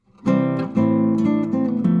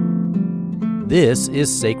This is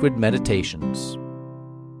Sacred Meditations.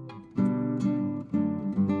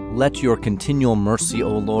 Let your continual mercy,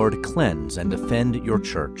 O Lord, cleanse and defend your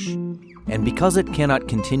church. And because it cannot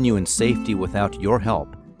continue in safety without your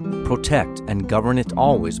help, protect and govern it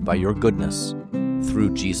always by your goodness.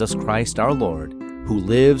 Through Jesus Christ our Lord, who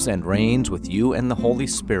lives and reigns with you and the Holy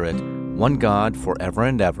Spirit, one God, forever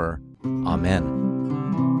and ever. Amen.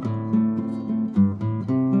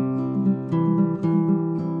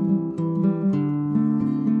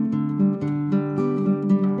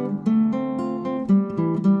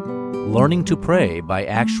 Learning to pray by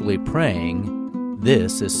actually praying.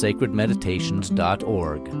 This is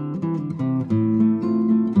sacredmeditations.org.